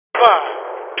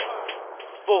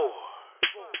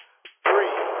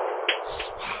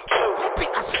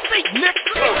I say,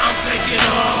 nigga, I'm taking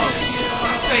off.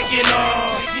 I'm taking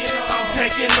off. I'm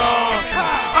taking off.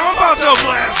 I'm about to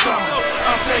blast off.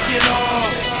 I'm taking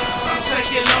off. I'm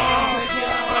taking off.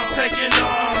 I'm taking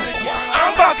off.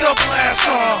 I'm about to blast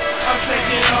off. I'm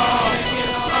taking off.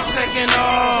 I'm taking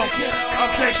off. I'm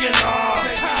taking off.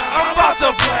 I'm about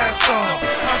to blast off.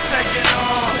 I'm taking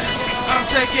off. I'm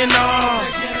taking off.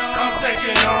 I'm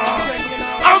taking off.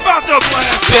 I'm about to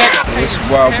blast. This is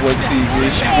WILDBOY TV.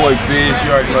 It's your boy BiZ.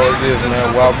 You already know what it is,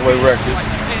 man. WILDBOY Records.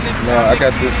 Now I got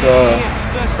this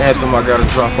anthem I gotta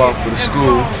drop off for the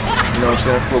school. You know what I'm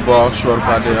saying? Football, SHRODER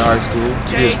out there in high school.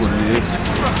 It is what it is. You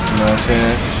know what I'm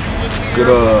saying? Good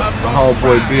the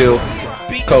homeboy Bill,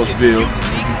 Coach Bill,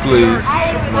 if you please.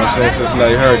 You know what I'm saying?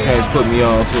 Cincinnati Hurricanes put me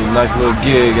on to a nice little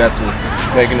gig after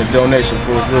making a donation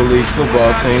for his little league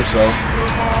football team. So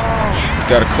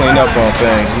gotta clean up on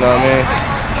things. You know what I mean?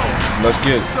 Let's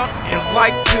get it.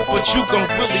 Like it, but you gon'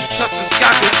 really touch the sky,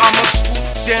 cause I'ma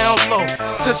swoop down low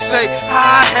to say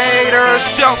hi hater,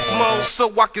 stealth mode,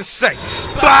 so I can say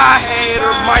bye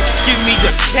hater. Might give me the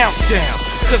countdown,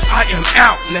 cause I am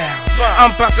out now.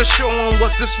 I'm about to show them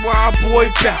what this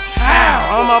WILDBOY bout.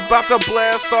 How? I'm about to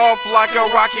blast off like a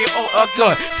rocket or a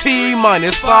gun.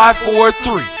 T-minus 5, 4,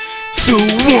 3, 2, 1.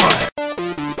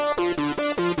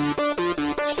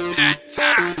 It's that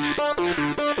time.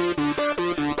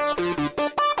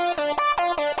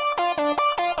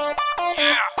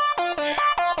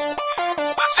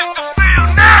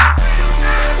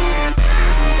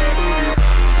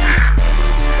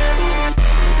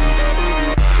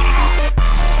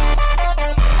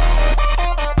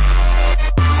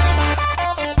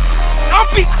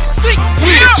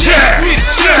 We the Jack, we the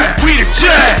Jack, we the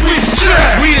Jack, we the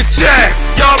Jack, we the Jack.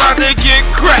 Y'all out there get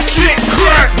cracked, get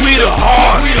cracked. We the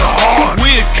hard, we the hard,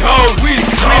 we the cold, we the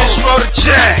cold. We the SHRODER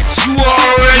Jacks. You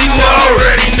already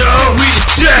know. We the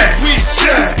Jack, we the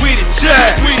Jack, we the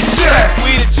Jack, we the Jack,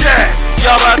 we the Jack.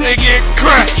 Y'all out there get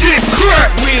cracked, get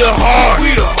cracked. We the hard,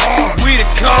 we the hard, we the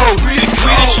cold, we the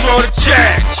SHRODER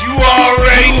Jacks. You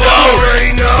already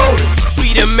know.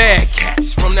 We the mad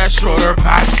cats from that SHRODER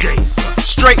days.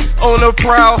 Straight on the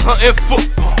prowl, hunting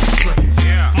football players.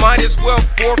 Might as well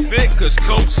forfeit, cause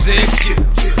coach said yeah.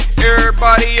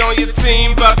 Everybody on your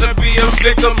team about to be a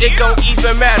victim. It don't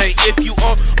even matter if you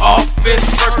on offense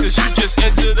first, cause you just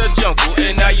entered the jungle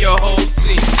and now your whole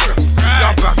team first.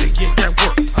 Y'all about to get that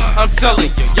work. I'm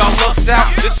telling you, y'all looks out.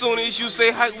 As soon as you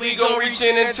say hype, we gon' reach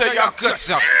in and tear y'all guts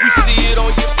out. We see it on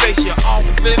your face, your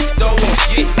offense don't want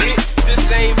get hit. This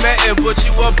ain't Madden, but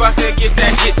you about to get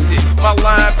that hit stick. My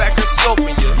linebacker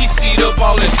scoping you, he see the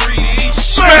ball in 3D.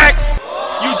 Smack!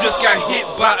 You just got hit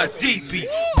by a DB.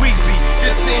 We be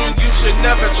the team you should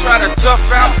never try to tough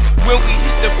out. When we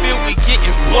hit the field, we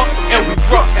getting booked and we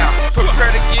rough out.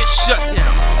 Prepare to get shut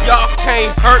down. Y'all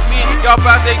can't hurt me. Y'all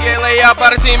about to get laid out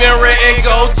by the team in red and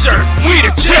gold jerseys. We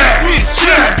the Jack, we the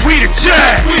Jack, we the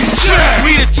Jack, we the Jack,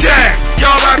 we the Jack.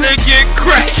 Y'all about to get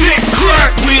cracked, get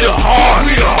cracked. We the hard,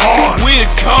 we the hard, we the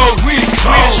cold, we the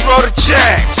cold. We the SHRODER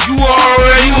Jacks. You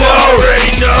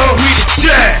already know. We the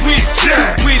Jack, we the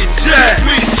Jack, we the Jack,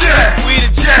 we the Jack, we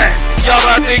the Jack. Y'all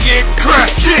about to get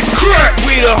cracked, get cracked.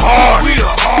 We the hard, we the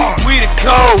hard, we the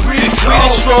cold, we the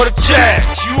SHRODER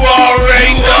Jacks. You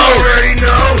already know.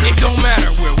 It don't matter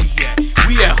where we at.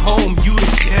 We at home, you the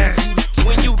guest.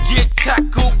 When you get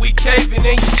tackled, we caving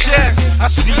in your chest. I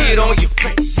see it on your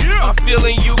face. I'm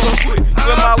feeling you gon' quit.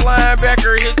 When my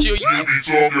linebacker hit you, you be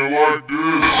talking like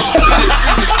this.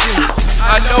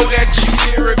 I know that you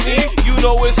hearing me. You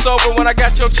know it's over when I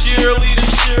got your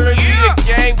cheerleaders cheering me. The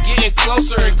game getting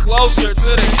closer and closer to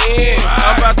the end.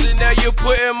 I'm about to now you're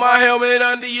putting my helmet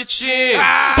under your chin.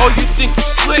 Oh, you think you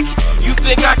slick? You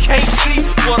think I can't see?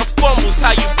 For the fumbles,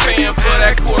 how you paying for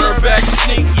that quarterback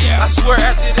sneak? I swear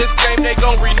after this game they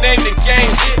gon' rename the game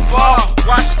hit ball.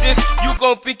 Watch this, you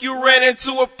gon' think you ran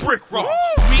into a brick wall.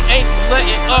 We ain't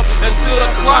letting up until the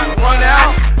clock run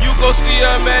out. You gon' see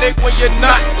a medic when your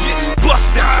knot gets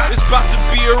bust out. It's about to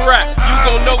be a wrap. You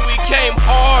gon' know we came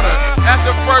harder.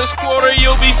 After first quarter,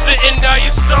 you'll be sitting down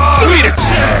your star. We the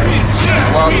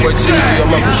WILDBOY TV. I'm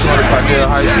up in SHRODER out there in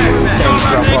high school. Came to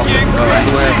drop off new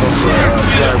anthem for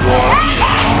Jaguar.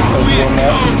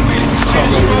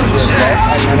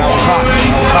 And I was hot.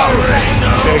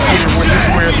 Better get it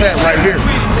where it's at right here. I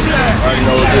already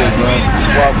know what it is, man.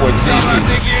 WILDBOY TV.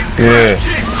 Yeah.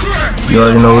 You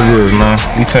already know what it is, man.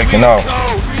 We taking off.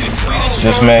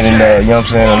 Just made it, you know what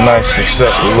I'm saying, a nice,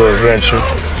 successful little adventure.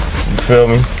 You feel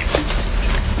me?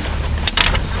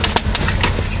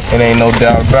 It ain't no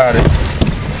doubt about it.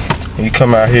 When you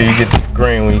come out here, you get the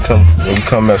green when you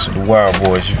come mess with the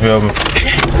WILDBOYs. You feel me?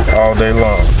 all day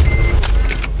long.